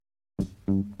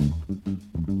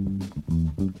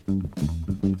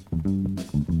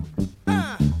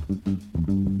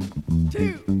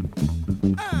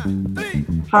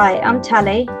Hi, I'm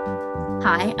Tally.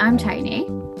 Hi, I'm Tony.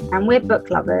 And we're book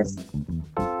lovers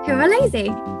who are lazy.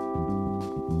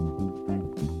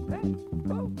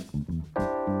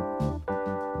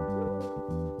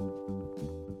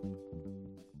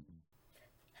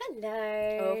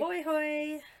 Hello. Ahoy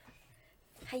hoy.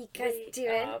 How you guys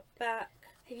doing? Are back.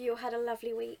 Have you all had a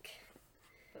lovely week?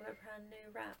 With a brand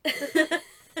new rap.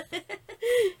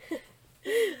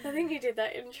 I think you did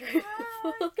that intro before.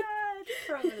 Oh God,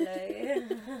 probably.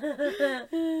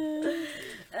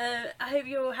 I hope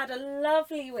you all had a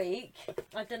lovely week.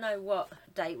 I don't know what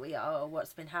date we are or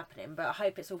what's been happening, but I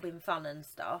hope it's all been fun and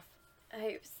stuff. I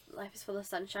hope life is full of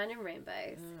sunshine and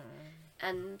rainbows.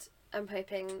 And I'm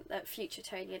hoping that future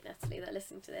Tony and Natalie that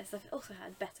listen to this have also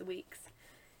had better weeks.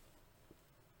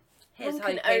 Here's One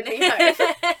can hoping. only hope.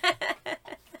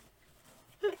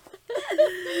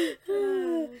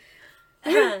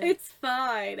 It's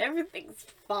fine. Everything's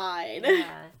fine.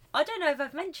 Yeah. I don't know if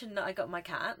I've mentioned that I got my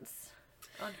cats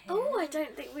on here. Oh, I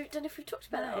don't know if we've talked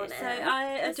about that on So air.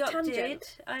 I That's adopted.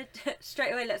 tangent.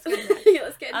 Straight away, let's go. There.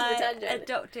 Let's get into the I tangent.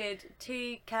 adopted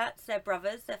 2 cats. They're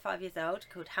brothers. They're 5 years old,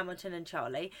 called Hamilton and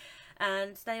Charlie,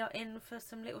 and they are in for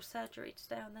some little surgery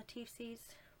today on their teethsies.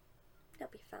 They'll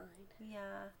be fine.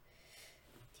 Yeah,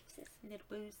 little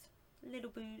boos.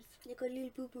 You got a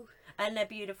little boo boo. And they're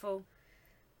beautiful.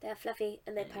 They're fluffy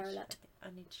and they're parallel. I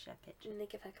need to share pictures. And they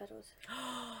give her cuddles.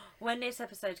 When this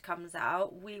episode comes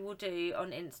out, we will do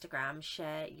on Instagram,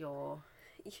 share your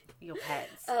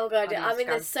pets. Oh god, on I mean Instagram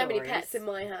there's so many stories. pets in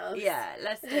my house. Yeah,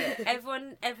 let's do it.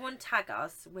 Everyone tag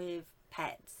us with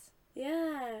pets.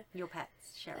 Yeah. Your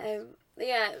pets, share us.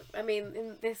 Yeah, I mean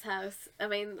in this house,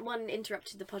 one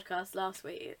interrupted the podcast the other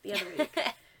week,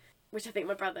 which I think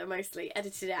my brother mostly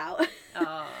edited out.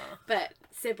 Oh. But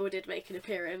Sybil did make an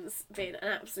appearance, being an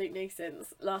absolute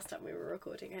nuisance last time we were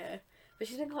recording her. But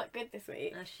she's been quite good this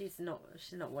week. No, she's not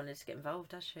wanted to get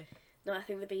involved, has she? No, I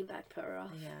think the beanbag put her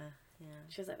off. Yeah.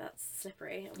 She was like, that's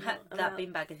slippery. I'm That out.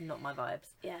 beanbag is not my vibes.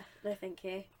 Yeah, no thank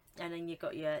you. And then you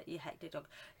got your hectic dog.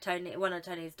 Tony, one of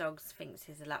Tony's dogs thinks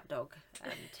he's a lap dog,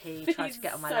 and he tries to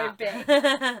get on my so lap. big.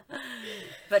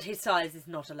 But his size is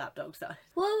not a lap dog size.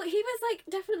 Well, he was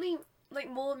definitely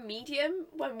more medium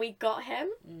when we got him.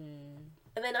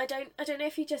 And then I don't know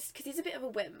if he just, because he's a bit of a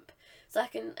wimp, so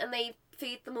and they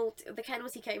feed them all, the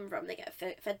kennels he came from, they get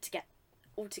fed to get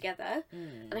all together,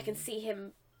 and I can see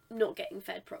him not getting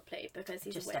fed properly because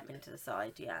he's Just a wimp. stepping to the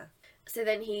side, yeah. So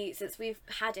then since we've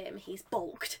had him, he's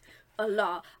bulked a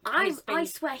lot. I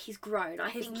swear he's grown. I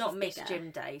He's think not he's missed bigger.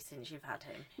 gym day since you've had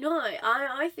him. No,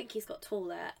 I think he's got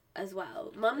taller as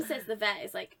well. Mum says the vet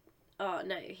is oh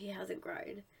no, he hasn't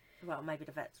grown. Well, maybe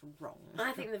the vet's wrong.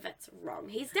 I think the vet's wrong.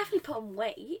 He's definitely put on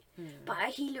weight, but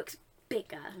he looks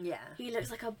bigger. Yeah. He looks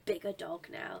like a bigger dog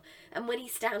now. And when he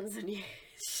stands on you,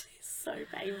 it's so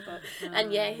painful.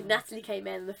 And yeah, Natalie came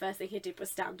in and the first thing he did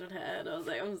was stand on her, and I was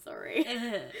like, I'm sorry.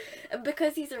 And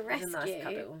because he's a rescue nice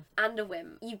cuddle. and a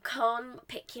wimp, you can't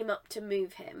pick him up to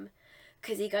move him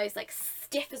because he goes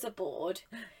stiff as a board.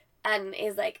 And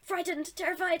is frightened,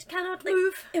 terrified, cannot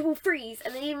move. It will freeze,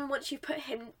 and then even once you put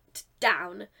him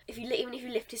down, even if you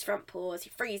lift his front paws,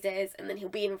 he freezes, and then he'll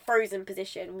be in a frozen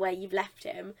position where you've left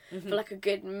him for a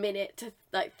good minute to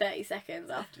 30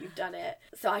 seconds after you've done it.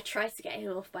 So I try to get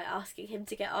him off by asking him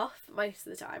to get off most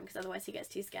of the time, because otherwise he gets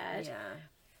too scared. Yeah.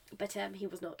 But he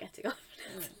was not getting off.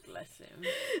 Bless him.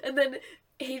 And then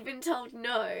he'd been told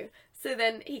no. So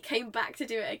then he came back to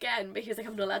do it again, but he was like,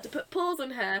 I'm not allowed to put paws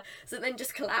on her. So then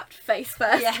just collapsed face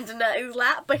first into Natalie's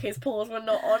lap, but his paws were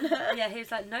not on her. Yeah, he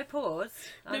was like, no paws.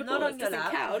 I'm No not paws, on your doesn't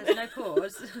lap. count. There's no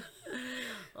paws.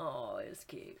 Oh, it was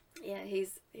cute. Yeah,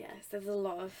 so there's a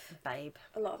lot Babe.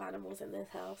 of animals in this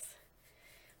house.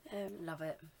 Love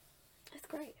it. It's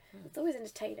great. It's always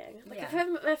entertaining. Yeah.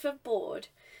 If I'm bored,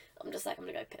 I'm just I'm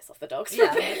gonna go piss off the dogs. Yeah,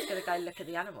 I'm just going to go look at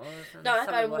the animals. And No, I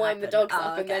go and wind the dogs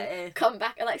up and okay. then come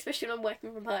back. Especially when I'm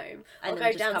working from home, I'll And go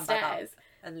then just come back up downstairs,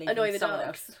 and leave annoy the someone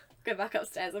dogs, else. go back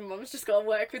upstairs, and Mum's just got to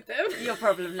work with them. Your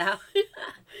problem now.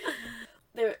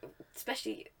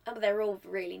 They're all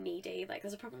really needy.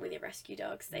 There's a problem with your rescue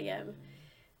dogs. They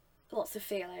lots of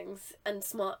feelings, and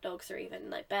smart dogs are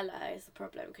even Bella is the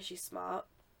problem because she's smart.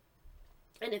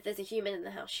 And if there's a human in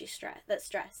the house, that's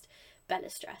stressed.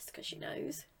 Bella's stressed because she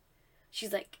knows.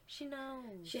 She's she knows.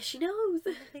 yeah, she knows.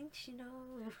 I think she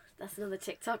knows. That's another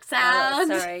TikTok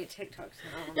sound. Oh, sorry, TikTok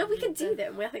sound. No, we can do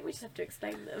them. I think we just have to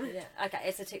explain them. Yeah, okay,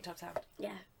 it's a TikTok sound.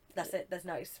 Yeah. That's it, there's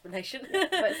no explanation.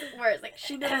 Where it's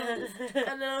she knows.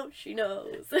 I know, she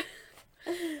knows.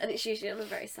 And it's usually on a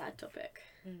very sad topic.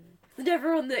 Mm.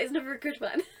 It's never a good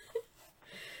one.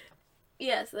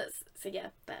 Yeah,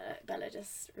 Bella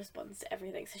just responds to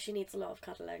everything, so she needs a lot of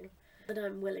cuddling. And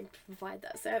I'm willing to provide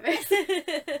that service.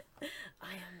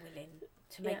 I am willing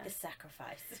to make the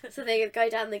sacrifice. So they go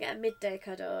down, they get a midday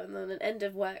cuddle, and then an end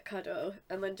of work cuddle,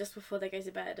 and then just before they go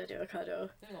to bed, I do a cuddle.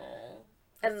 Aww,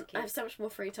 and cute. I have so much more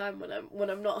free time when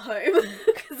I'm not home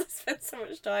because I spend so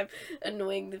much time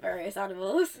annoying the various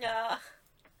animals. Yeah.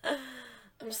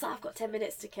 I'm just like, I've got 10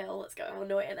 minutes to kill. Let's go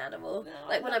annoy an animal. No,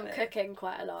 like when I I'm love it. cooking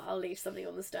quite a lot, I'll leave something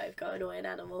on the stove, go annoy an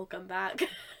animal, come back.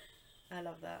 I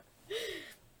love that.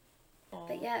 Aw.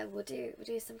 But yeah, we'll do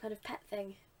some kind of pet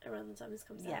thing around the time this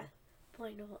comes out. Yeah.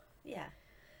 Why not? Yeah.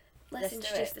 Let's Let's do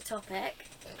introduce it. the topic.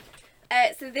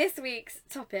 So this week's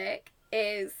topic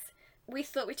is, we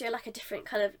thought we'd do like a different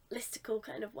kind of listicle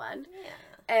kind of one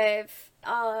Yeah. of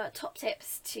our top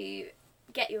tips to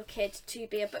get your kid to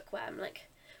be a bookworm, like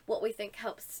what we think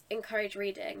helps encourage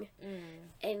reading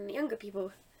in younger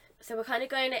people. So we're kind of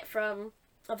going it from,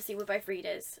 obviously we're both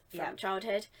readers from Yeah.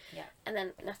 childhood, Yeah. and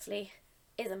then Natalie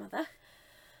is a mother.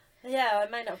 Yeah, I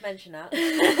may not have mentioned that.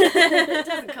 It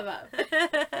doesn't come up.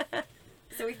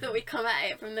 So we thought we'd come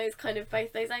at it from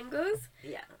both those angles.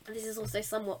 Yeah. And this is also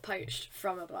somewhat poached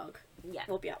from a blog. Yeah.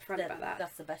 We'll be upfront about that.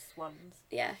 That's the best ones.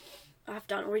 Yeah. I've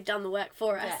already done the work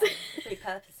for us. Yeah.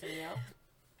 Repurposing you.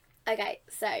 Okay,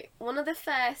 so one of the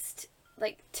first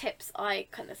tips I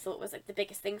kind of thought was the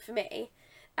biggest thing for me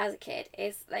as a kid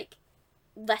is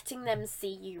letting them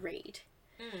see you read.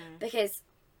 Because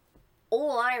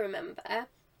all I remember,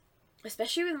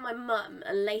 especially with my mum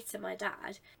and later my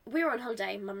dad, we were on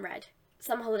holiday, mum read.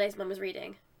 Some holidays mum was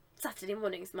reading. Saturday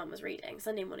mornings mum was reading.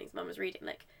 Sunday mornings mum was reading.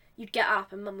 You'd get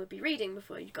up and mum would be reading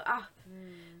before you got up.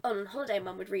 On holiday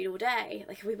mum would read all day.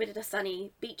 If we did a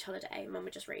sunny beach holiday, mum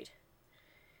would just read.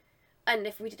 And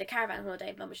if we did a caravan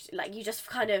holiday, mum would just, you just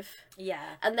kind of...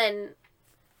 Yeah. And then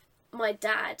my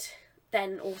dad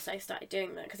then also started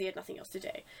doing that because he had nothing else to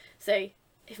do. So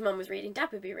if mum was reading,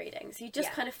 dad would be reading. So you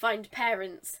just kind of find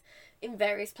parents in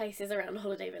various places around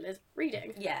holiday villas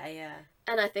reading. Yeah, yeah.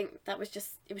 And I think it was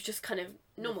just kind of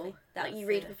normal. That's You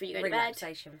read the before you go to bed.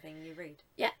 relaxation thing, you read.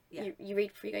 Yeah. Yeah. You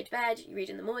read before you go to bed, you read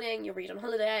in the morning, you read on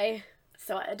holiday.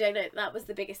 So I don't know, that was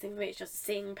the biggest thing for me, it's just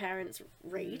seeing parents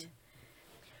read.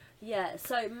 Yeah,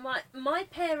 so my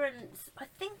parents, I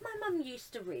think my mum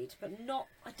used to read, but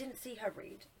I didn't see her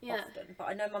read often. But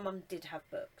I know my mum did have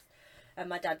books, and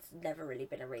my dad's never really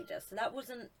been a reader. So that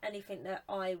wasn't anything that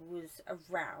I was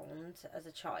around as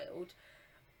a child.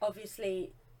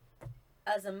 Obviously,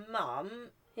 as a mum,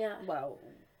 well,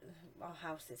 our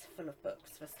house is full of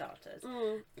books for starters.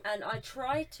 And I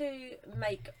try to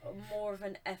make more of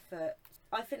an effort.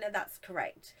 I think that that's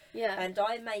correct. Yeah. And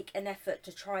I make an effort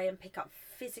to try and pick up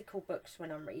physical books when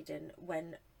I'm reading,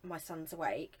 when my son's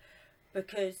awake,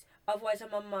 because otherwise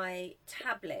I'm on my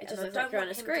tablet It just and I looks don't like you're want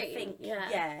on a him screen. to think.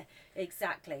 Yeah.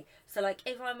 Exactly. So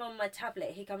if I'm on my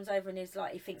tablet, he comes over and he's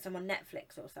he thinks I'm on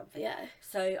Netflix or something. Yeah.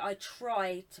 So I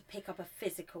try to pick up a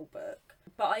physical book,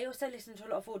 but I also listen to a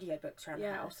lot of audiobooks around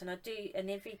the house, and I do. And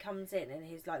if he comes in and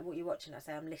he's like, "What are you watching?" I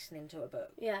say, "I'm listening to a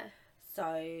book." Yeah.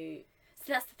 So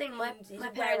that's the thing, my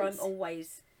where parents... I'm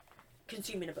always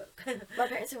consuming a book. My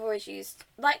parents have always used,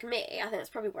 like me, I think that's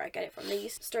probably where I get it from, they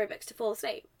used storybooks to fall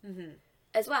asleep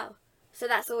as well. So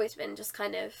that's always been just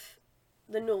kind of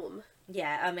the norm.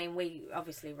 Yeah, I mean, we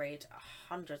obviously read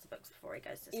hundreds of books before he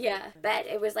goes to sleep. Yeah, bed.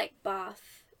 It was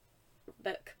bath,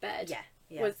 book, bed.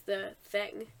 Yeah. Was the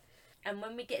thing. And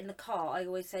when we get in the car, I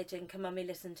always say to him, "Can Mummy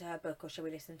listen to her book, or shall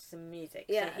we listen to some music?"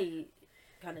 Yeah. So he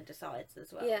kind of decides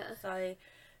as well. Yeah. So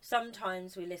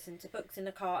sometimes we listen to books in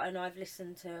the car, and I've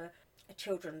listened to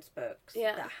children's books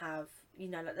that have,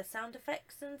 the sound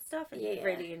effects and stuff, and he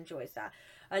really enjoys that.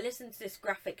 I listened to this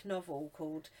graphic novel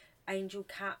called Angel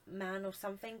Cat Man or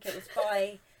something. It was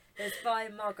by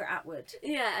Margaret Atwood.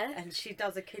 Yeah. And she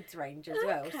does a kids range as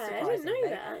well. Okay, I Surprisingly. didn't know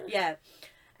that. Yeah,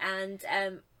 and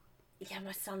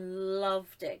my son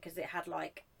loved it because it had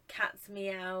cats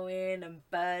meowing and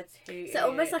birds hooting. So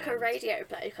almost like a radio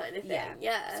play kind of thing.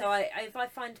 Yeah. So if I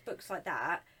find books like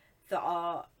that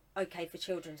are okay for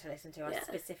children to listen to, I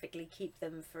specifically keep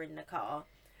them for in the car.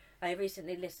 I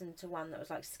recently listened to one that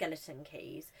was Skeleton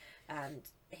Keys, and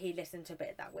he listened to a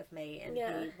bit of that with me, and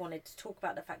he wanted to talk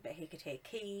about the fact that he could hear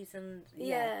keys and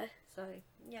So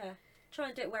try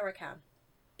and do it where I can.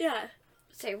 Yeah.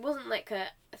 So it wasn't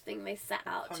a thing they set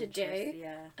out to do.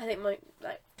 Yeah. I think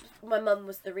my mum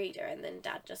was the reader, and then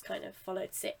dad just kind of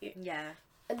followed suit. Yeah.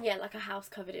 And a house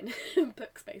covered in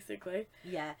books, basically.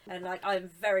 Yeah, and I'm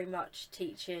very much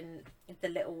teaching the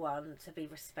little one to be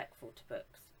respectful to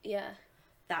books. Yeah.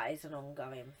 that is an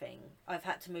ongoing thing. I've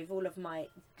had to move all of my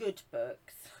good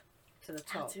books to the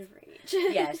top. Out of reach.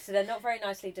 Yeah, so they're not very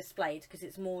nicely displayed because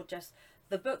it's more just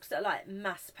the books that are like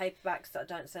mass paperbacks that I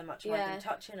don't so much mind them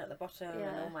touching at the bottom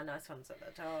and all my nice ones at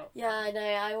the top. Yeah, I know.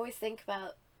 I always think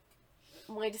about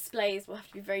my displays will have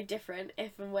to be very different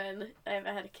if and when I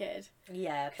ever had a kid.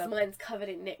 Yeah, because mine's covered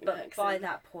in knickknacks. But by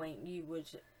that point, you would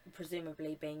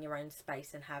presumably be in your own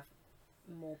space and have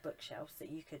more bookshelves that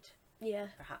you could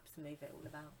perhaps move it all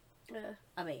about. Yeah.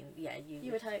 I mean, yeah,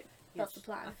 you would hope. That's the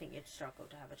plan. I think you'd struggle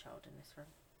to have a child in this room.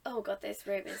 Oh god, this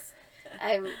room is...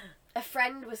 a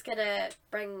friend was going to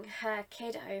bring her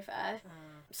kid over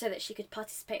so that she could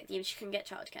participate at the she couldn't get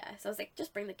childcare. So I was like,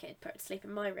 just bring the kid, put her to sleep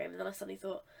in my room. And then I suddenly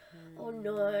thought, oh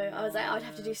no. I was like, I'd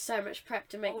have to do so much prep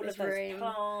to make all this of those room.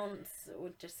 Plants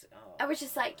would just... Oh. I was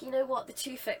just like, you know what? The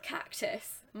 2-foot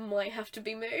cactus might have to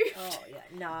be moved. Oh,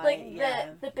 yeah. No,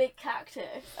 like, the big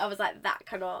cactus. I was like, that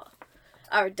cannot...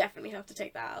 I would definitely have to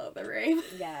take that out of the room.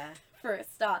 Yeah. For a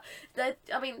start.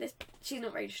 She's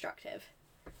not very destructive.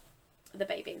 The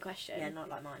baby in question. Yeah, not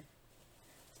like mine.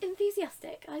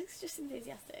 Enthusiastic. I was just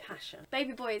enthusiastic. Passion.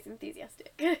 Baby boy is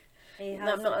enthusiastic. No,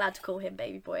 I'm not allowed to call him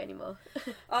baby boy anymore.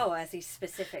 Oh, as he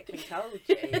specifically told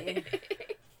you.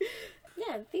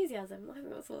 Yeah, enthusiasm. I think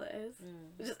that's all it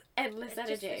is. Just endless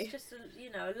energy. It's just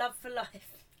a love for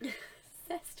life.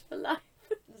 Zest for life.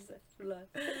 Zest for life.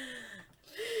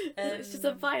 It's just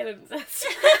a violent zest.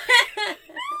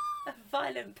 A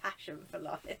violent passion for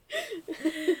life.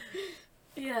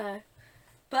 Yeah.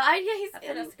 But I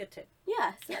think that's a good tip.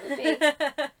 Yeah, so that would be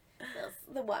that's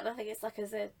the one. I think it's like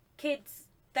as a kids,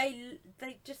 they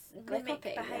just mimic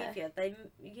copy, behaviour. They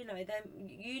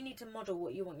you need to model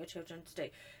what you want your children to do.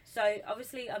 So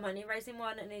obviously, I'm only raising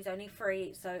one, and he's only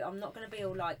 3, so I'm not going to be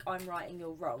all like I'm right and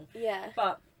you're wrong. Yeah.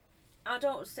 But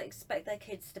adults expect their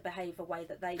kids to behave a way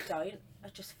that they don't, are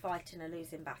just fighting a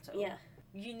losing battle. Yeah.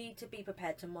 You need to be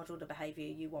prepared to model the behaviour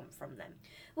you want from them.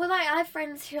 Well, like, I have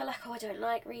friends who are like, oh, I don't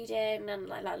like reading, and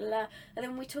like, la, la, la. And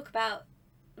then we talk about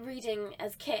reading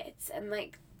as kids, and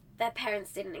like, their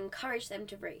parents didn't encourage them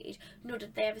to read, nor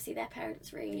did they ever see their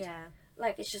parents read. Yeah.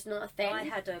 Like, it's just not a thing. I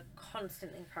had a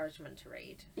constant encouragement to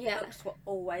read. Yeah. Books were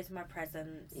always my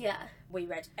presents. Yeah. We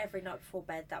read every night before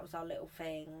bed. That was our little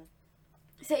thing.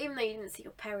 So even though you didn't see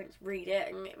your parents read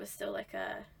it, and it was still like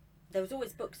a... There was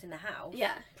always books in the house.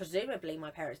 Yeah. Presumably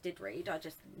my parents did read. I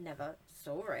just never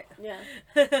saw it. Yeah.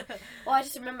 Well, I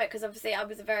just remember because obviously I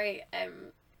was a very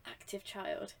active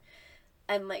child.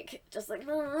 And like, just like,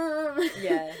 Mom,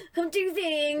 yeah. come do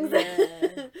things.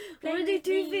 Yeah. I want to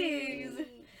do things.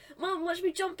 Mom, watch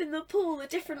me jump in the pool a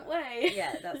different way.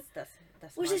 Yeah, that's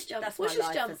watch this jump. That's watch my this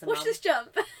life jump. as a Watch mum. this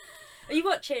jump. Are you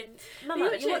watching? Mama,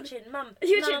 are you watching? Mum. Are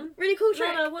you watching? Mum, Really cool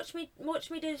trick. Mama, watch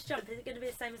me do this jump. Is it going to be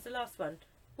the same as the last one?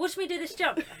 Watch me do this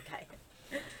jump. Okay.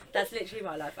 That's literally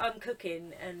my life. I'm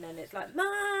cooking and then it's like,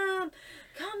 Mum,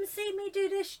 come see me do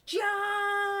this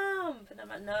jump. And I'm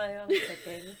like, no, I'm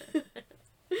cooking.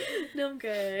 No, I'm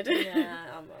good. Yeah,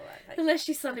 I'm alright. Unless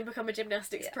you suddenly become a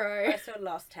gymnastics pro. I saw the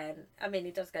last 10. I mean,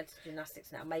 he does go to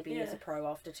gymnastics now. Maybe he's a pro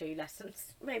after 2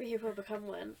 lessons. Maybe he will become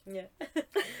one. Yeah.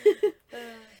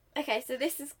 Okay, so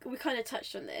we kind of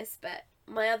touched on this, but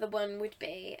my other one would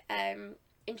be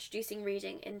introducing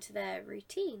reading into their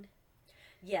routine.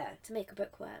 Yeah. To make a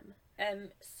bookworm.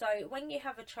 So when you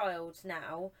have a child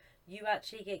now, you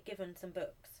actually get given some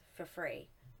books for free.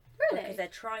 Really? Because they're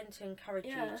trying to encourage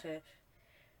you to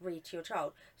read to your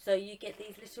child. So you get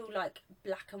these little like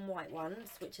black and white ones,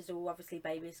 which is all obviously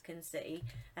babies can see,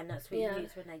 and that's what you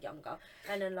use when they're younger.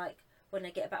 And then like when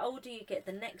they get a bit older, you get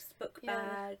the next book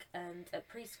bag. And at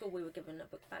preschool, we were given a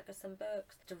book bag of some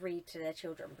books to read to their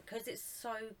children because it's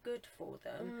so good for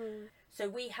them. So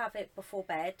we have it before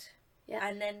bed,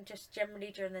 and then just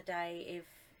generally during the day, if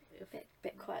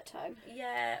bit quiet time.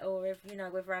 Yeah, or if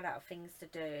we've run out of things to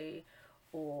do,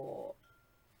 or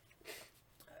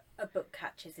a book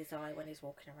catches his eye when he's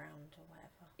walking around or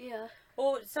whatever. Yeah.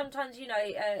 Or sometimes, he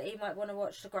might want to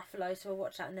watch the Gruffalo, so we'll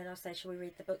watch that and then I'll say, shall we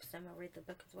read the books? Then we'll read the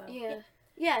book as well. Yeah.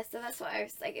 Yeah, so that's what I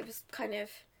was like, it was kind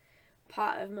of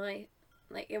part of my,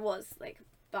 like, it was like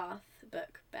bath,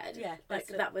 book, bed. Yeah. Like,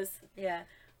 that was... Yeah.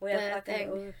 We have like a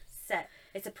little set.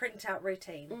 It's a print-out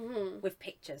routine with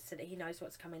pictures so that he knows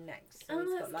what's coming next. So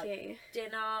he's got like cute.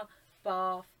 Dinner,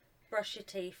 bath, brush your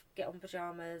teeth, get on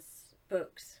pyjamas,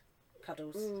 books,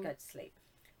 cuddles, go to sleep.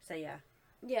 So yeah.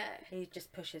 He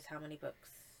just pushes how many books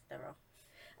there are.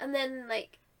 And then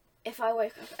like if I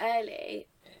woke up early,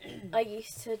 I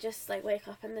used to just like wake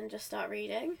up and then just start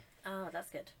reading. Oh, that's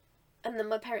good. And then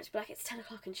my parents would be like, it's 10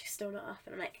 o'clock and she's still not up.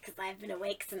 And I'm like, because I've been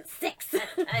awake since 6.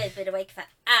 I've been awake for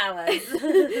hours.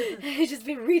 I've just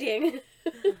been reading.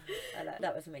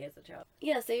 That was me as a child.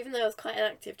 Yeah, so even though I was quite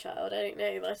an active child, I don't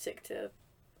know,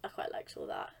 I quite liked all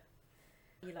that.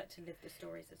 You like to live the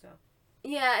stories as well.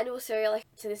 Yeah, and also, like,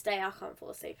 to this day, I can't fall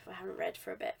asleep if I haven't read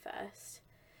for a bit first.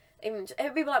 Even,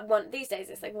 it'd be like these days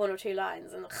it's like 1 or 2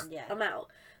 lines and Yeah. I'm out.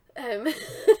 But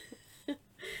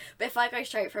if I go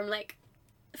straight from, like,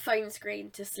 phone screen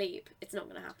to sleep, it's not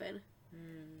going to happen.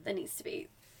 There needs to be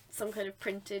some kind of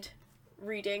printed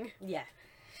reading, Yeah.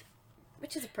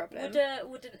 which is a problem.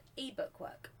 Would an ebook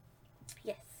work?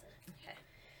 Yes. Okay.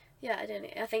 Yeah, I don't know.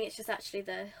 I think it's just actually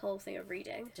the whole thing of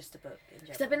reading. Just a book in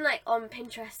general. Because I've been, like, on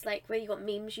Pinterest, like, where you got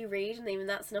memes you read, and even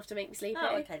that's enough to make me sleepy.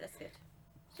 Oh, okay, that's good.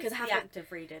 Because Just the act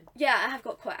of reading. Yeah, I have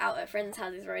got caught out at friends'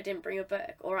 houses where I didn't bring a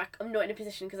book, or I'm not in a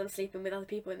position because I'm sleeping with other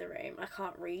people in the room. I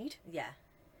can't read. Yeah.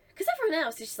 Because everyone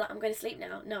else is just like, I'm going to sleep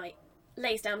now, night,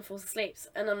 lays down, falls asleep,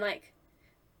 and I'm like,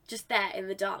 just there in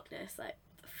the darkness, like,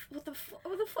 what do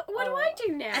I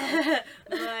do now?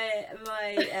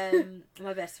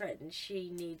 my best friend, she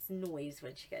needs noise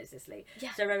when she goes to sleep.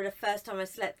 Yeah. So I remember the first time I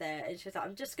slept there, and she was like,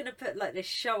 I'm just gonna put like this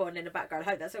show on in the background. I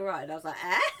hope that's all right. And I was like,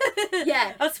 eh?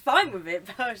 Yeah. I was fine with it,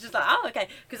 but I was just like, oh, okay,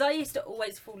 because I used to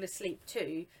always fall asleep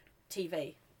to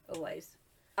TV, always.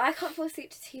 I can't fall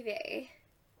asleep to TV,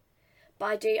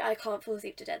 but I can't fall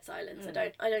asleep to dead silence.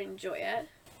 I don't enjoy it.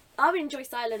 I would enjoy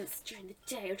silence during the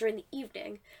day or during the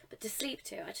evening, but to sleep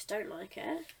to, I just don't like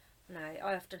it. No,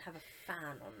 I often have a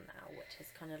fan on now, which is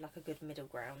kind of like a good middle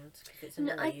ground because it's a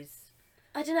No, noise.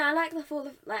 I don't know, I like the fall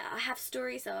of, like, I have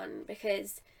stories on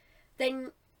because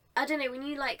then, I don't know, when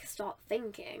you, like, start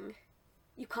thinking,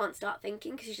 you can't start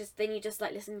thinking because you just,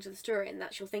 like, listening to the story and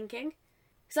that's your thinking.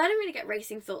 Because I don't really get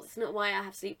racing thoughts, it's not why I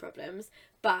have sleep problems,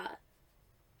 but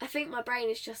I think my brain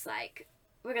is just like,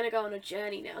 we're going to go on a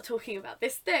journey now talking about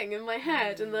this thing in my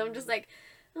head, and then I'm just like,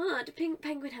 oh, do pink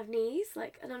penguin have knees?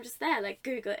 Like, and I'm just there, like,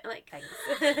 Google it, like...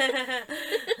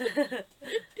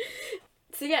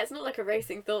 So yeah, it's not like a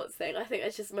racing thoughts thing. I think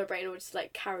it's just my brain will just,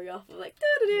 like, carry off of, like,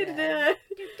 da-da-da-da-da.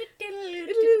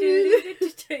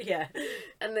 Yeah.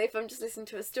 And if I'm just listening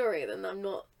to a story, then I'm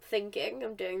not thinking,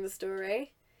 I'm doing the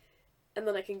story. And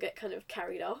then I can get kind of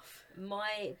carried off.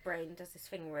 My brain does this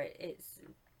thing where it's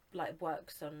like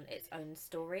works on its own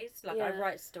stories. Like Yeah. I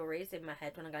write stories in my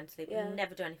head when I'm going to sleep Yeah. and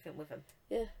never do anything with them.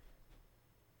 Yeah.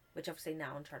 Which obviously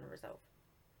now I'm trying to resolve.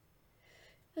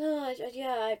 Oh,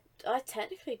 yeah, I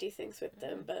technically do things with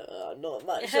them, but not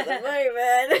much at the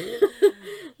moment.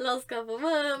 Last couple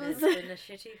months. It's been a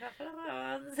shitty couple of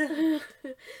months.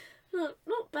 Not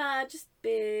bad, just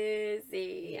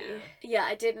busy. Yeah,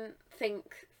 I didn't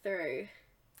think through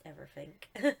Everything.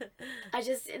 I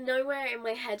just, nowhere in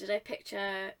my head did I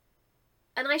picture,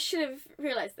 and I should have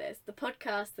realised this, the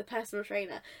podcast, the personal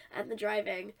trainer, and the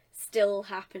driving still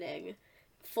happening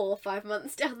 4 or 5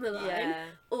 months down the line,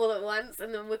 all at once,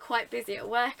 and then we're quite busy at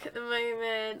work at the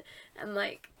moment, and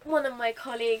like, one of my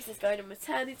colleagues is going on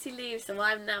maternity leave, so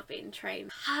I'm now being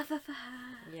trained half of her.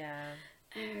 Yeah.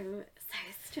 So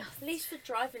it's just... At least the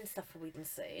driving stuff will be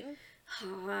soon.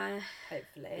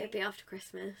 Hopefully. It'll be after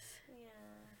Christmas.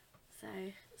 So,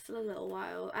 still a little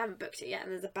while. I haven't booked it yet,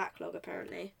 and there's a backlog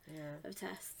apparently of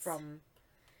tests. From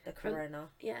the corona.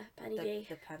 Yeah, Panny D.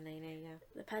 The panini, yeah.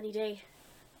 The Panny D.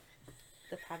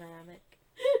 The panoramic.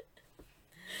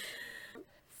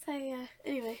 So, yeah,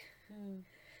 anyway.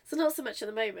 So, not so much at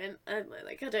the moment. I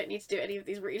don't need to do any of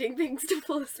these reading things to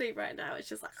fall asleep right now. It's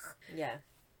just like... Yeah.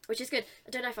 Which is good.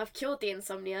 I don't know if I've cured the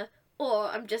insomnia, or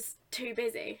I'm just too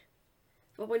busy.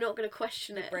 But we're not going to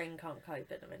question it. The brain can't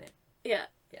cope at the minute. Yeah.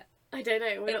 Yeah. I don't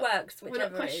know. It works, We're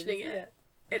not questioning it.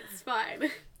 It's fine.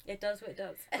 It does what it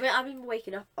does. I mean, I've been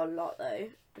waking up a lot though,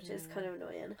 which is kind of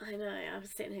annoying. I know, I was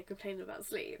sitting here complaining about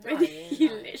sleep. Oh, And yeah, you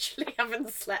no. literally haven't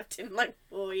slept in like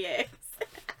 4 years.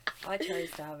 I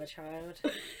chose to have a child.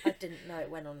 I didn't know it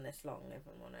went on this long, if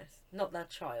I'm honest. Not the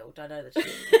child, I know the child.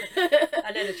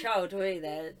 I know the child will be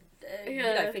there,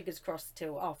 fingers crossed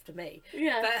till after me.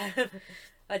 Yeah. But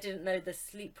I didn't know the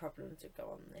sleep problems would go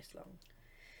on this long.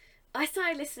 I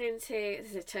started listening to,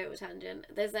 this is a total tangent,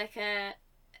 there's like a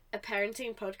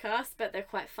parenting podcast, but they're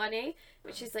quite funny,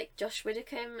 which is like Josh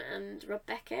Widdicombe and Rob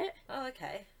Beckett. Oh,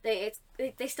 okay. They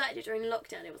started it during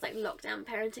lockdown. It was like lockdown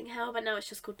parenting hell, but now it's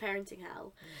just called parenting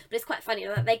hell. But it's quite funny.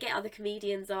 Like, they get other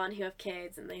comedians on who have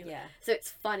kids, and so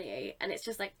it's funny, and it's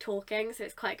just like talking, so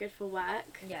it's quite good for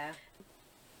work. Yeah.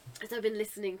 So I've been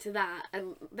listening to that,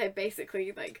 and they're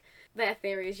basically like, their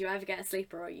theory is you either get a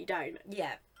sleeper or you don't.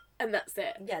 Yeah. And that's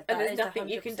it. Yeah, and that there's is nothing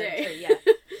you can do. 100% true, yeah.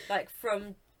 Like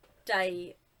from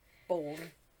day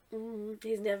born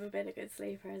He's never been a good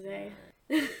sleeper, has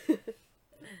he?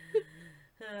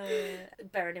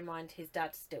 Bearing in mind his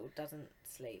dad still doesn't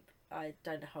sleep, I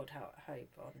don't hold out hope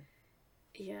on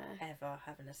ever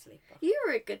having a sleeper. You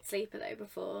were a good sleeper though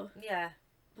before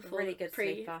Really good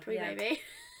sleeper. Pre-baby.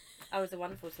 I was a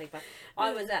wonderful sleeper.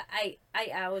 I was at 8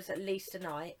 hours at least a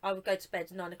night. I would go to bed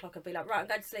at 9 o'clock and be like, right, I'm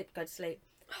going to sleep.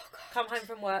 Oh, God. Come home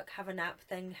from work, have a nap,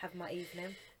 then have my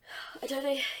evening. I don't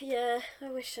know. Yeah,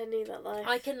 I wish I knew that life.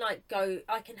 I can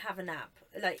have a nap.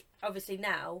 Like, obviously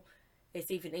now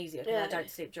it's even easier because I don't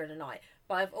sleep during the night.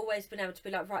 But I've always been able to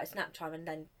be like, right, it's nap time, and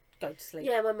then go to sleep.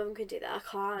 Yeah, my mum can do that. I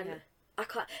can't. Yeah. I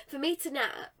can't. For me to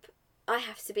nap, I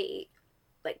have to be,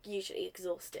 like, usually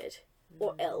exhausted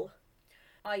or ill.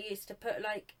 I used to put,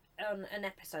 like, on an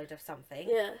episode of something,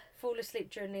 fall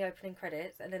asleep during the opening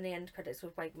credits, and then the end credits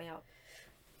would wake me up.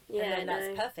 Yeah, and then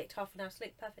that's perfect. Half an hour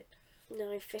sleep, perfect.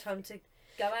 No, time to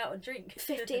go out and drink.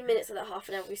 15 minutes of that half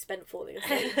an hour we spent falling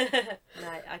asleep. No,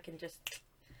 I can just...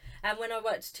 And when I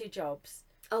worked 2 jobs...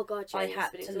 Oh God, I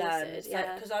had to learn,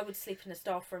 because I would sleep in the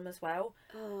staff room as well.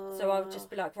 Oh. So I would just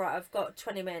be like, right, I've got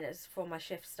 20 minutes before my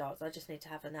shift starts. I just need to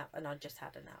have a nap, and I just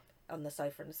had a nap on the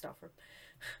sofa in the staff room.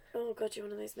 Oh God, you're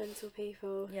one of those mental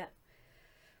people. Yeah.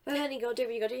 But then you gotta do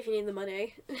what you gotta do if you need the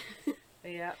money.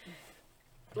 Yeah.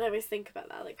 I always think about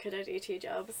that. Like, could I do 2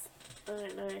 jobs? I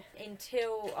don't know.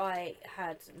 Until I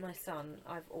had my son,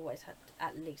 I've always had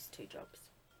at least 2 jobs.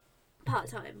 Part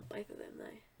time, both of them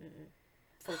though.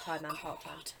 Full time and part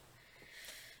time.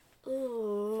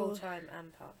 Oh. Full time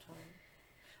and part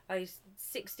time.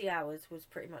 60 hours was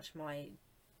pretty much my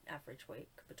average week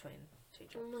between 2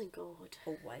 jobs. Oh my God.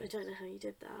 Always. I don't know how you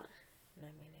did that. No,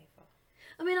 me neither.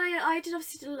 I mean, I did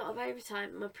obviously do a lot of overtime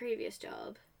in my previous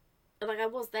job. And, like, I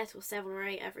was there till 7 or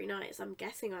 8 every night, so I'm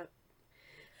guessing I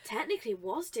technically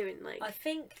was doing, like... I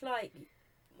think, like,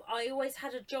 I always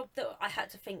had a job that I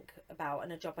had to think about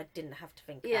and a job I didn't have to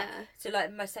think about. Yeah. So,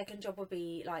 like, my second job would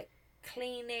be, like,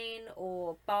 cleaning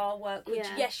or bar work, which,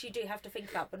 yes, you do have to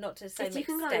think about, but not to the same extent.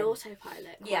 You can go on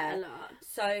autopilot quite a lot.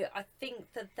 So, I think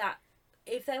that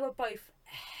if they were both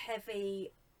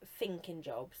heavy thinking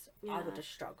jobs, I would have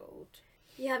struggled.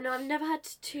 Yeah, no, I've never had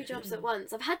 2 jobs at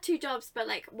once. I've had 2 jobs, but,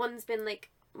 like, one's been, like,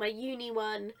 my uni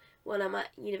one when I'm at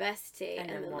university, and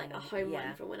then like, a home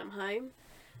one for when I'm home.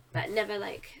 But never,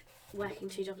 like, working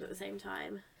 2 jobs at the same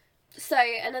time. So,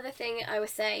 another thing I would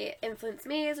say influenced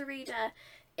me as a reader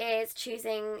is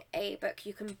choosing a book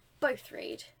you can both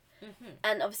read.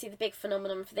 And obviously the big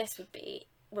phenomenon for this would be,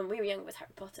 when we were young, was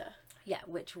Harry Potter. Yeah,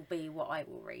 which will be what I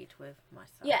will read with my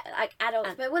son. Yeah, like adults.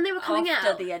 And but when they were coming out...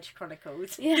 After the Edge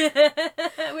Chronicles. Yeah.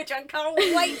 Which I can't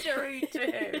wait to read to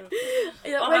him.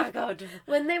 Yeah, my God.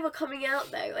 When they were coming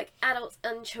out, though, like, adults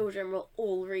and children were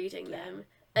all reading them.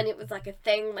 And it was, like, a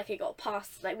thing, like, it got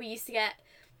passed. Like, we used to get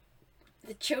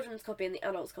the children's copy and the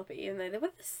adults' copy, even though they were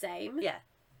the same. Yeah.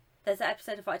 There's that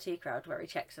episode of IT Crowd where he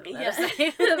checks them. They're the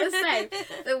same. They're the same.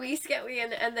 But we used to get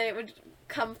and then it would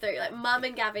come through. Like, Mum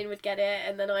and Gavin would get it,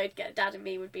 and then I'd get Dad and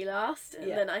me would be last.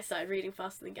 And then I started reading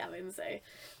faster than Gavin, so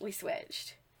we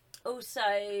switched. Also,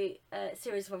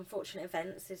 Series of Unfortunate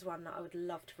Events is one that I would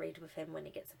love to read with him when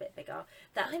he gets a bit bigger.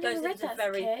 That goes into a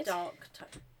very dark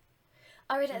tone.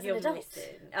 I read it as an adult.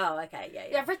 Oh, okay,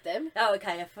 yeah. I've read them. Oh,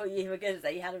 okay, I thought you were going to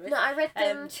say you hadn't read them. No, I read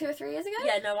them 2 or 3 years ago.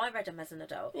 Yeah, no, I read them as an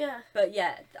adult. Yeah. But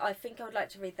yeah, I think I would like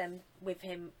to read them with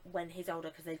him when he's older,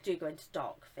 because they do go into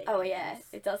dark things. Oh, yeah,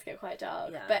 it does get quite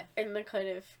dark, but in the kind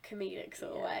of comedic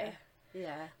sort of way.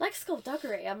 Yeah. Like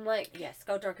Skullduggery, I'm like... Yeah,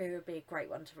 Skullduggery would be a great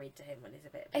one to read to him when he's a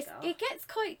bit bigger. It gets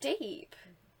quite deep.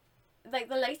 Like,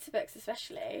 the later books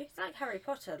especially. It's like Harry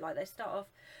Potter, like, they start off...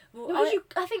 Well,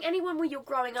 I think anyone where you're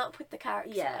growing up with the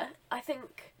character, I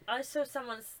think... I saw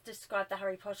someone describe the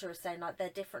Harry Potter as saying, like, they're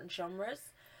different genres.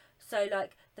 So,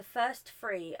 like, the first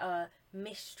 3 are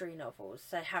mystery novels.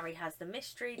 So Harry has the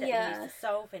mystery that he needs to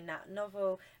solve in that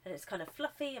novel, and it's kind of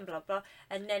fluffy and blah, blah.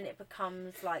 And then it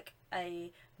becomes, like,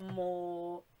 a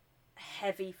more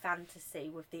heavy fantasy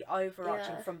with the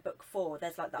overarching from book 4.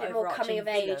 There's, like, the overarching more coming of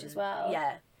villain. age as well.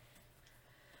 Yeah.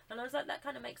 And I was like, that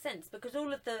kind of makes sense, because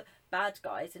all of the bad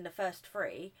guys in the first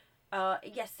 3,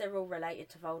 yes, they're all related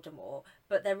to Voldemort,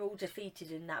 but they're all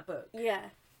defeated in that book.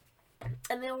 Yeah.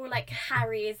 And they're all like,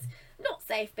 Harry is not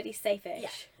safe, but he's safe-ish. Yeah.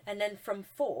 And then from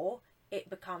 4, it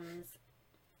becomes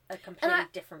a completely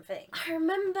different thing. I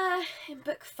remember in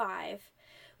book 5,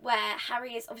 where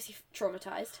Harry is obviously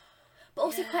traumatised, but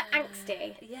also quite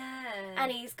angsty. Yeah.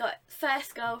 And he's got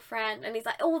first girlfriend, and he's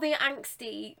like all the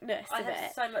angstiness I of it.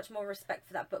 have so much more respect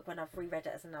for that book when I've reread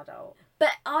it as an adult.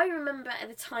 But I remember at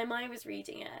the time I was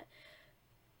reading it,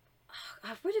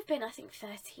 I would have been, I think,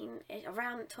 13,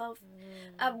 around 12,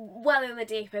 well in the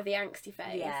deep of the angsty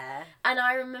phase. Yeah. And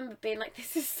I remember being like,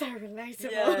 this is so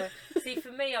relatable. Yeah. See,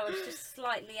 for me, I was just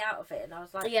slightly out of it, and I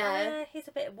was like, he's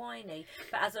a bit whiny.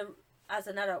 But as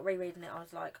an adult rereading it, I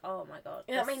was like, oh my god,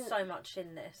 there's so much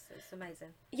in this. It's amazing.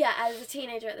 Yeah, as a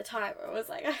teenager at the time, I was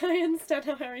like, I understand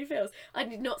how Harry feels. I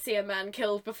did not see a man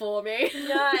killed before me.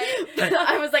 No. But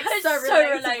I was like, so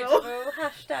relatable.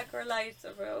 Hashtag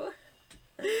relatable.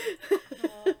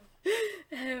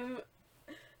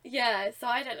 Yeah, so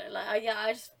I don't know, like,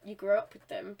 you grew up with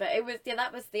them, but it was,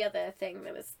 that was the other thing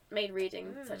that was made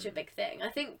reading such a big thing. I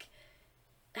think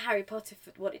Harry Potter,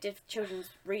 for what it did for children's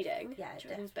reading,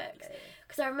 children's books,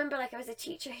 because I remember, like, I was a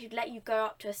teacher who'd let you go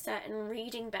up to a certain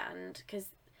reading band, because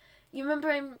you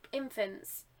remember in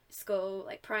infants school,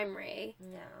 like primary,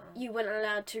 you weren't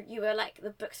allowed to, you were like, the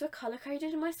books were colour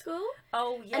coded in my school.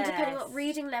 Oh yeah. And depending what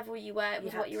reading level you were, it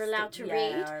was what you were allowed to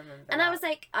read. I remember and I was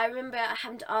like, I remember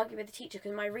having to argue with the teacher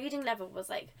because my reading level was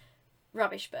like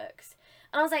rubbish books.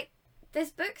 And I was like,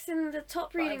 there's books in the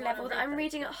top reading level that I'm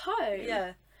reading at home.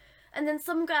 Yeah. And then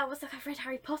some girl was like, I've read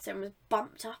Harry Potter, and was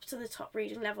bumped up to the top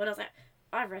reading level. And I was like,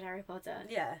 I've read Harry Potter.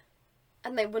 Yeah.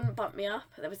 And they wouldn't bump me up.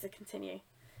 There was a continue.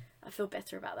 I feel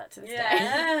better about that to this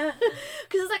day.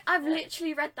 Because it's like, I've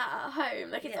literally read that at home.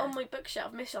 Like, it's on my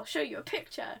bookshelf. Miss, I'll show you a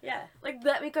picture. Yeah. Like,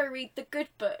 let me go read the good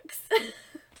books.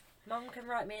 Mum can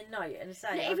write me a note and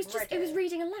say, it was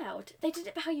reading aloud. They did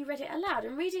it how you read it aloud.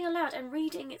 And reading aloud and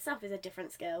reading itself is a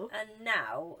different skill. And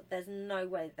now, there's no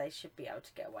way they should be able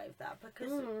to get away with that.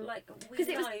 Because, like, we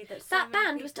know that that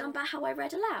band was done by how I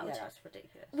read aloud. Yeah, that's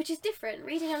ridiculous. Which is different.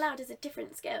 Reading aloud is a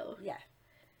different skill. Yeah.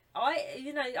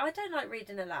 I don't like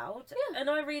reading aloud, and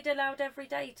I read aloud every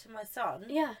day to my son.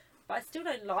 Yeah. But I still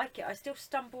don't like it. I still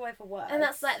stumble over words. And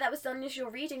that's like, that was the initial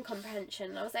reading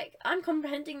comprehension. I was like, I'm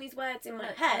comprehending these words in my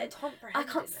head. I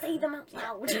can't say them out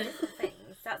loud. Different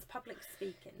things. That's public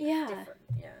speaking. Yeah. That's different.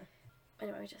 Yeah.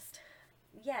 Anyway, just.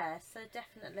 Yeah. So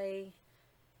definitely.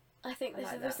 I think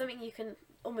there's something you can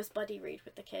almost buddy read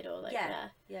with the kid, or like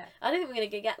yeah. I don't think we're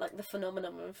gonna get like the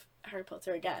phenomenon of Harry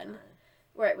Potter again. No.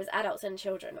 Where it was adults and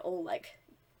children all, like,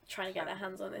 trying to get their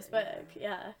hands on this book,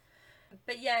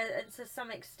 But yeah, and to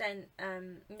some extent,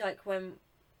 like when,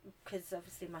 because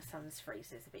obviously my son's 3,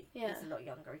 so he's a lot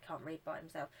younger, he can't read by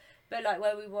himself. But like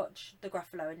where we watch The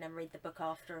Gruffalo and then read the book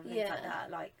after and things like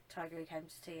that, like Tiger Who Came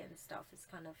to Tea and stuff, is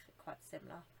kind of quite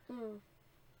similar.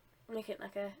 Make it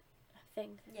like a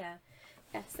thing. Yeah.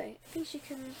 Yeah, so I think you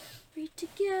can read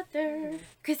together.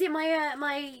 Because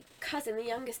my cousin, the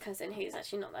youngest cousin, who's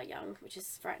actually not that young, which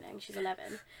is frightening, she's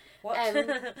 11. What?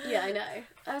 Yeah, I know.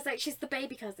 I was like, she's the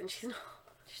baby cousin, she's not...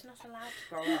 She's not allowed to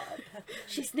grow up.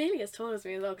 She's nearly as tall as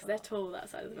me as well, because they're tall that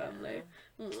side of the family.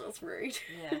 That's rude.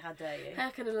 Yeah, how dare you. How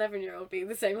can an 11-year-old be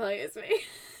the same height as me?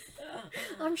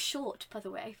 I'm short, by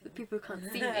the way, for the people who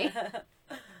can't see me.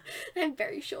 I'm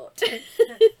very short.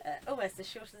 Almost as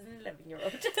short as an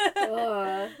 11-year-old.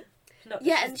 Oh. Not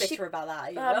and bitter about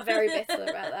that either. I'm very bitter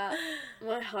about that.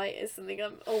 My height is something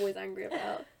I'm always angry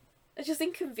about. It's just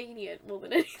inconvenient more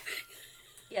than anything.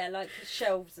 Yeah, like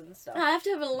shelves and stuff. I have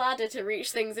to have a ladder to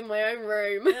reach things in my own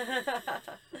room.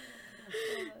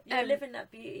 You live in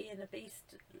that Beauty and the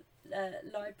Beast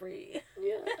library.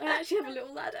 Yeah, I actually have a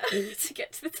little ladder to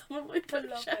get to the top of my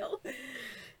bookshelf.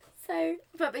 So,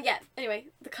 but yeah, anyway,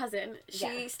 the cousin,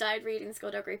 she started reading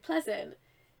Skullduggery Pleasant,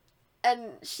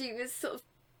 and she was sort of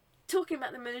talking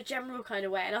about them in a general kind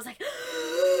of way, and I was like,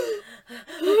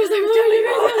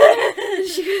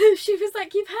 she was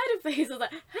like, you've heard of these? I was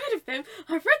like, heard of them?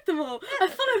 I've read them all. I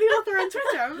follow the author on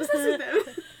Twitter. I'm obsessed with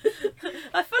them.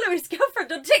 I follow his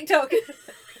girlfriend on TikTok.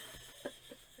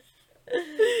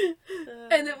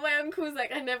 And then my uncle was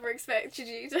like, I never expected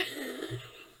you to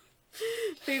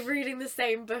be reading the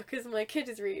same book as my kid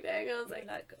is reading. I was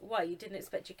like, why, you didn't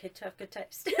expect your kid to have good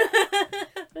taste?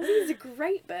 These are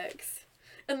great books.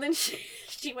 And then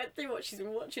she went through what she's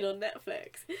been watching on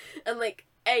Netflix, and like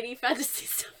any fantasy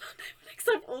stuff on Netflix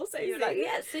I've also seen. You're like,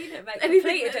 yeah, seen it, mate.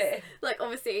 Completed it. Like,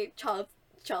 obviously child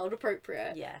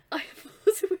appropriate. Yeah. I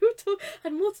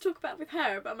had more to talk about with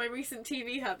her about my recent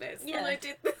TV habits than I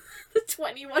did the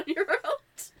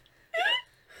 21-year-old.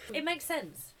 It makes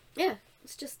sense. Yeah,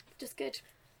 it's just good.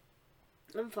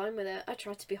 I'm fine with it. I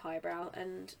tried to be highbrow,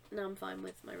 and now I'm fine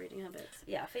with my reading habits.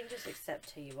 Yeah, I think just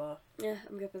accept who you are. Yeah,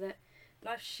 I'm good with it.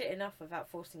 Life's shit enough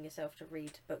without forcing yourself to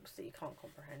read books that you can't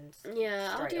comprehend.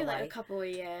 Yeah, I'll do like a couple a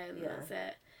year, and that's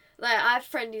it. Like, I have a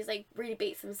friend who's like really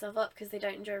beats himself up because they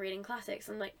don't enjoy reading classics.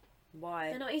 I'm like, why?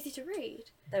 They're not easy to read.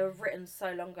 They were written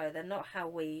so long ago. They're not how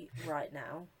we write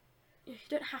now. You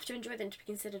don't have to enjoy them to be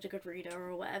considered a good reader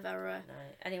or whatever. No,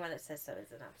 anyone that says so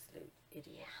is an absolute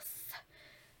idiot. Yes.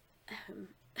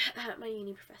 my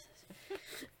uni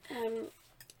professors.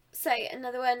 So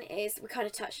another one is, we kind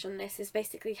of touched on this, is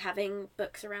basically having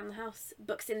books around the house,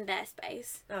 books in their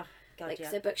space. Oh, God, like, yeah.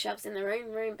 so bookshelves in their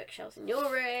own room, bookshelves in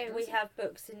your room. We have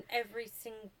books in every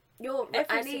single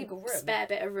I need single room. spare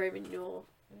bit of room in your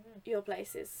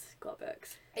place has got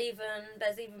books.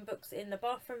 There's even books in the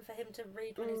bathroom for him to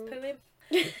read when he's pooing.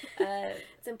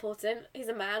 It's important. He's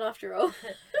a man after all.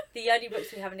 The only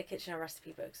books we have in the kitchen are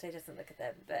recipe books, so he doesn't look at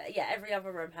them. But yeah, every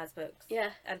other room has books.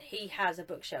 Yeah. And he has a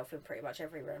bookshelf in pretty much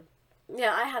every room.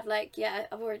 Yeah, I had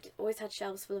I've always had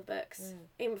shelves full of books,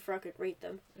 even before I could read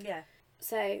them. Yeah.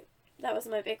 So that was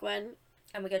my big one.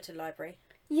 And we go to the library.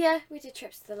 Yeah, we did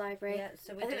trips to the library. Yeah,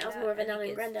 so we I think do that was more of a and he nan and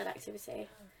gets- granddad activity.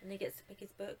 And he gets to pick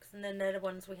his books, and then they're the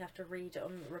ones we have to read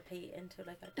on repeat until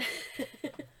they go.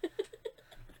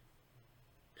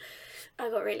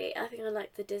 I think I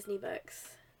liked the Disney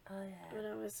books Oh yeah. when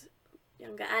I was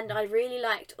younger, and I really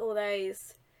liked all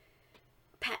those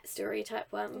pet story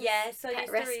type ones. Yeah, so I Pet used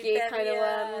to read rescue them, kind of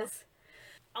yeah. ones.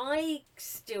 I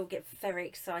still get very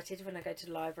excited when I go to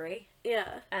the library,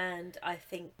 Yeah. and I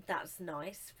think that's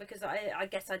nice because I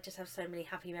guess I just have so many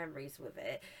happy memories with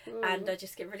it, Mm. and I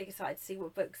just get really excited to see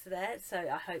what books are there. So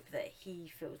I hope that he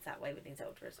feels that way when he's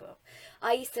older as well.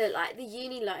 I used to like the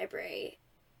uni library,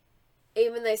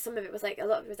 even though some of it was a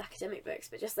lot of it was academic books,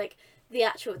 but just the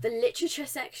literature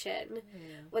section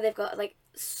where they've got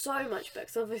so much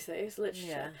books. Obviously, it's literature,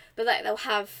 Yeah. but they'll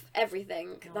have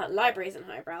everything. That libraries in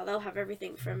highbrow, they'll have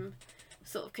everything from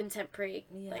sort of contemporary,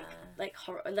 Yeah. like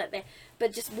horror,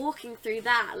 but just walking through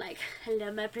that,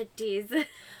 hello my pretties.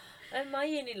 At my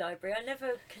uni library, I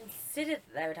never considered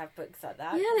that they would have books like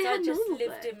that. Yeah, they 'cause had I just normal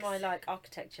lived in books. my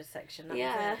architecture section. That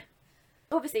Yeah. was it.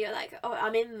 Obviously, you're oh,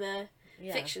 I'm in the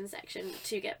Yeah. fiction section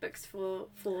to get books for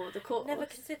the course. Never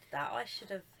considered that. I should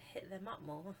have hit them up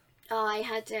more. I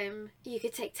had you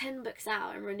could take 10 books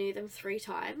out and renew them 3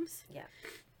 times. Yeah.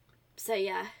 So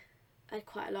yeah, I had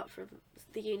quite a lot from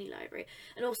the uni library,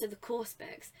 and also the course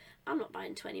books. I'm not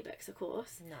buying 20 books a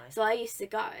course. No. So I used to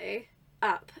go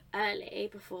up early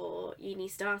before uni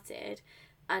started,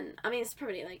 and I mean it's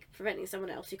probably preventing someone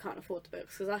else who can't afford the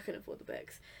books, because I couldn't afford the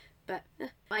books. But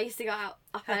I used to go out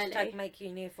up early. Hashtag make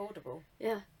uni affordable.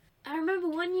 Yeah. I remember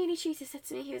one uni tutor said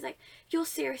to me, he was like, "You're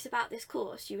serious about this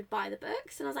course? You would buy the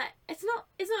books?" And I was like, "It's not.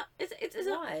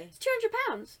 Why? It's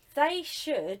 £200." They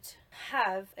should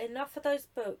have enough of those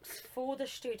books for the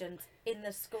students in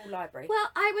the school library.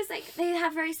 Well, I was like, they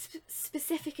have very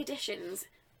specific editions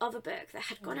of a book that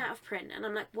had gone out of print, and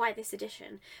I'm like, "Why this edition?"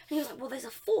 And he was like, "Well, there's a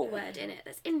foreword in it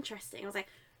that's interesting." I was like,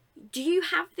 "Do you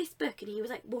have this book?" And he was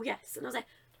like, "Well, yes." And I was like,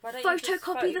 Why don't you just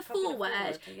 "Photocopy the photocopy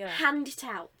foreword, yeah. hand it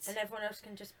out, And everyone else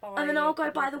can just buy. and then I'll go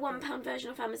a buy the book. £1 version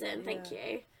off Amazon. Thank Yeah.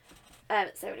 you."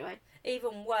 So anyway.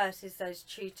 Even worse is those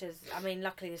tutors. I mean,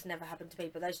 luckily this never happened to me,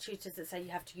 but those tutors that say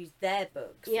you have to use their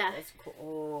books. Yeah.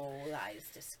 Oh, that is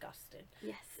disgusting.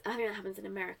 Yes, I think that happens in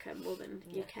America more than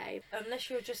Yeah. UK. Unless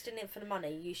you're just in it for the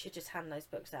money, you should just hand those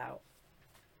books out.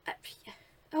 Yeah.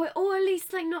 Oh, or at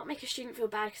least not make a student feel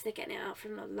bad because they're getting it out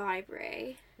from the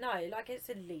library. No, it's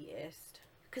elitist.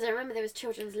 Because I remember there was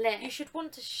children's lit. You should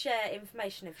want to share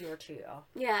information if you're a tutor.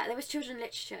 Yeah, there was children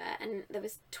literature, and there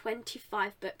was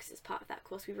 25 books as part of that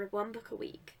course. We read 1 book a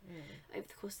week over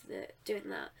the course of doing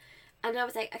that. And I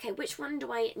was like, okay, which one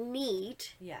do I need?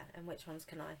 Yeah, and which ones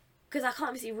can I? Because I can't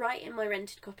obviously write in my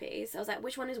rented copies. I was like,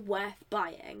 which one is worth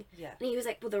buying? Yeah. And he was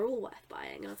like, well, they're all worth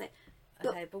buying. And I was like,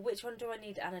 Okay, but which one do I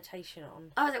need annotation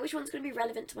on? which one's going to be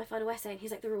relevant to my final essay? And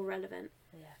he's like, they're all relevant.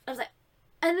 Yeah. I was like,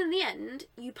 and in the end,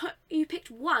 you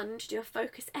picked one to do a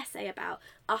focus essay about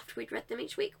after we'd read them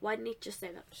each week. Why didn't he just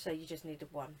say that? So you just needed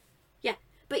one. Yeah,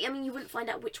 but I mean, you wouldn't find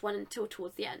out which one until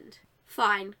towards the end.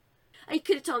 Fine. He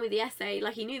could have told me the essay,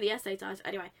 he knew the essay title.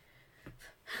 Anyway.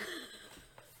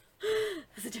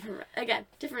 That's a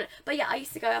different. But yeah, I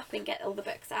used to go up and get all the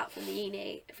books out from the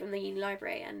uni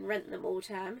library and rent them all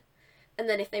term. And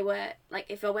then if they were,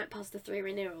 if I went past the 3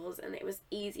 renewals and it was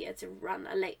easier to run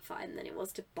a late fine than it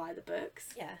was to buy the books.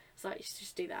 Yeah. So I used to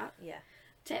just do that. Yeah.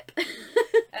 Tip.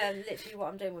 Literally what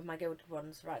I'm doing with my gilded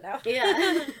ones right now.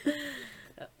 Yeah.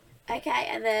 Okay,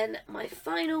 and then my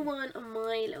final one on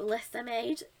my little list I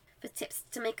made for tips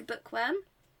to make a bookworm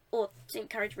or to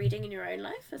encourage reading in your own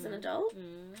life as an adult.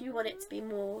 If you want it to be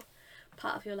more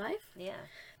part of your life. Yeah.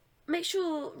 Make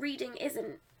sure reading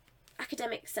isn't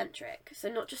academic centric, so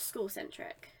not just school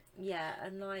centric. Yeah,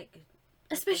 and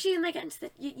Especially when they get into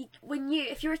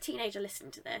if you're a teenager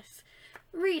listening to this,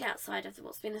 read outside of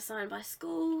what's been assigned by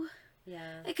school.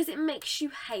 Yeah. Because it makes you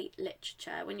hate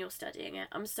literature when you're studying it.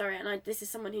 I'm sorry, and this is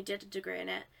someone who did a degree in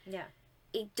it. Yeah.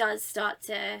 it does start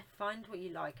to, Find what you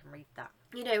like and read that.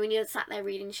 you know, when you're sat there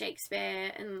reading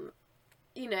Shakespeare and,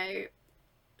 you know,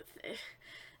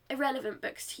 irrelevant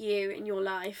books to you in your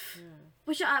life,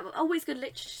 which are always good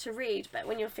literature to read, but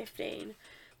when you're 15,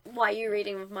 why are you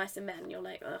reading With Mice and Men? You're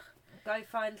like, ugh. Go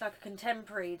find like a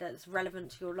contemporary that's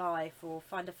relevant to your life, or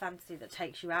find a fantasy that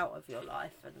takes you out of your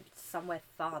life and somewhere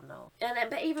fun. Or And then,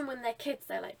 but even when they're kids,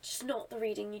 they're like, just not the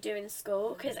reading you do in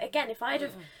school. Because again, if I'd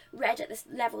have read at this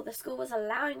level the school was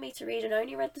allowing me to read and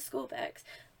only read the school books,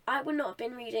 I would not have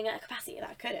been reading at a capacity that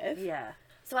I could have. yeah.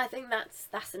 So I think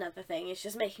that's another thing. It's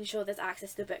just making sure there's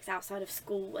access to books outside of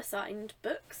school assigned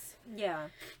books. Yeah.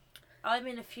 I'm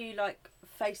in a few like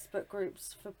Facebook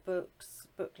groups for books,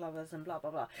 book lovers and blah blah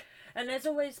blah. And there's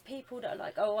always people that are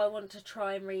like, oh, I want to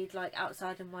try and read like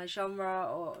outside of my genre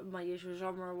or my usual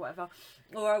genre or whatever,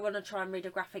 or I want to try and read a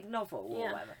graphic novel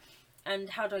or whatever. And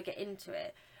how do I get into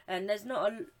it? And there's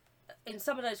not in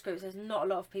some of those groups, there's not a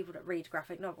lot of people that read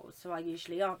graphic novels, so I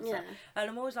usually answer. Yeah. And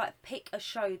I'm always like, pick a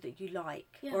show that you like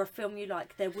or a film you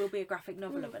like. There will be a graphic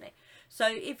novel of it. So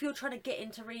if you're trying to get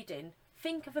into reading,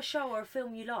 think of a show or a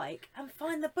film you like and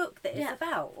find the book that it's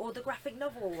about, or the graphic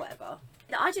novel or whatever.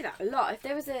 I do that a lot. If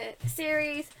there was a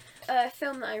series, a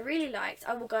film that I really liked,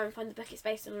 I will go and find the book it's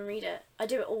based on and read it. I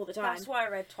do it all the time. That's why I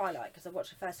read Twilight, because I watched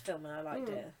the first film and I liked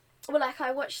it. Well, like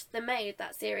I watched The Maid,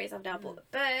 that series. I've now bought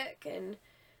the book, and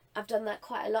I've done that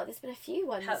quite a lot. There's been a few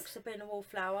ones. Perks of Being a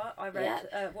Wallflower. I read,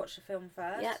 watched the film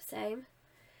first. Yep, same.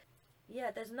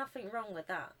 Yeah, there's nothing wrong with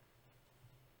that.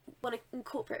 Want to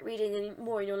incorporate reading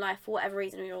more in your life for whatever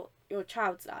reason, or your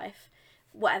child's life,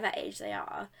 whatever age they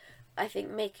are. I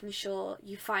think making sure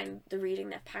you find the reading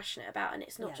they're passionate about, and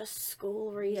it's not just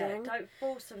school reading. Yeah, don't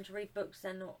force them to read books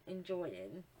they're not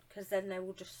enjoying, because then they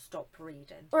will just stop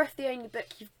reading. Or if the only book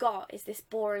you've got is this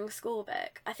boring school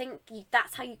book, I think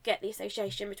that's how you get the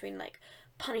association between like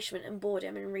punishment and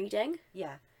boredom and reading.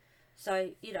 Yeah. So,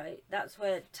 you know, that's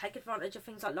where take advantage of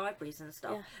things like libraries and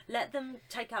stuff. Yeah. Let them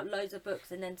take out loads of books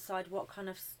and then decide what kind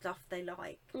of stuff they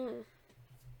like.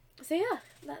 So yeah,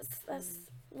 that's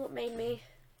what made me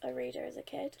a reader as a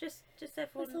kid. Just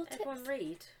everyone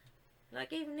read.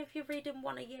 Like, even if you're reading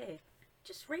one a year,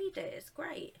 just read it. It's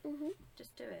great.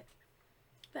 Just do it.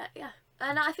 But yeah,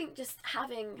 and I think just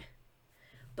having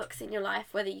books in your life,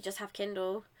 whether you just have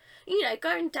Kindle, you know,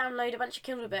 go and download a bunch of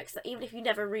Kindle books that even if you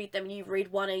never read them, you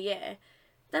read one a year,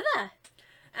 they're there.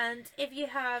 And if you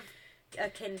have a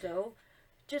Kindle,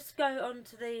 just go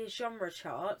onto the genre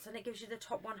charts and it gives you the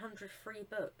top 100 free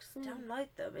books. Download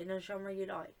them in a genre you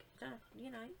like.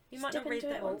 You know, you might not read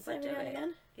them all, but do it.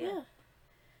 Again. Yeah.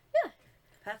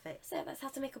 Perfect. So that's how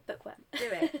to make a bookworm. Do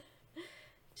it.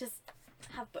 Just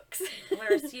have books.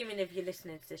 We're assuming if you're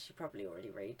listening to this, you probably already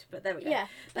read, but there we go. Yeah,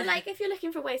 but like if you're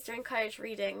looking for ways to encourage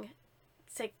reading,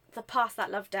 to pass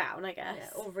that love down, I guess.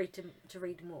 Yeah, or read to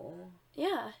read more.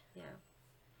 Yeah. Yeah.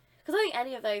 Because I think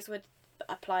any of those would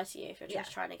apply to you if you're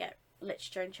just trying to get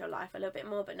literature into your life a little bit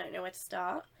more, but don't know where to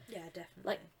start. Yeah, definitely.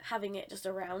 Like having it just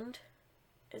around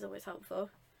is always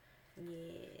helpful.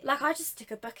 Yeah. Like I just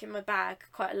stick a book in my bag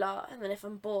quite a lot, and then if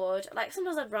I'm bored, like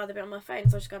sometimes I'd rather be on my phone,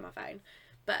 so I just go on my phone.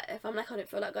 But if I'm like I don't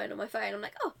feel like going on my phone, I'm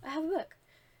like, oh, I have a book.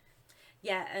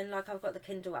 Yeah, and like I've got the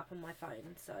Kindle app on my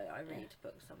phone, so I read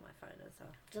books on my phone as well.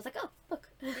 Just like, oh, book.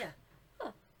 Yeah.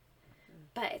 Oh.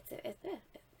 But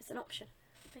it's an option,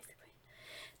 basically.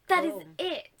 That is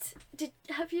it.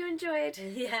 Have you enjoyed?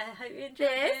 Yeah, hope you enjoyed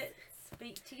this? it.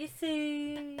 Speak to you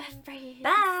soon. Bye.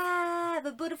 Bye. Have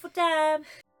a beautiful time.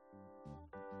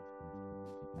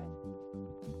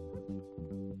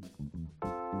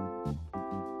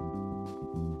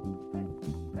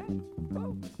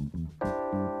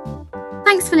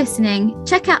 Thanks for listening.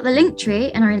 Check out the link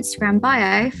tree in our Instagram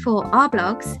bio for our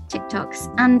blogs,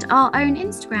 TikToks, and our own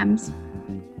Instagrams.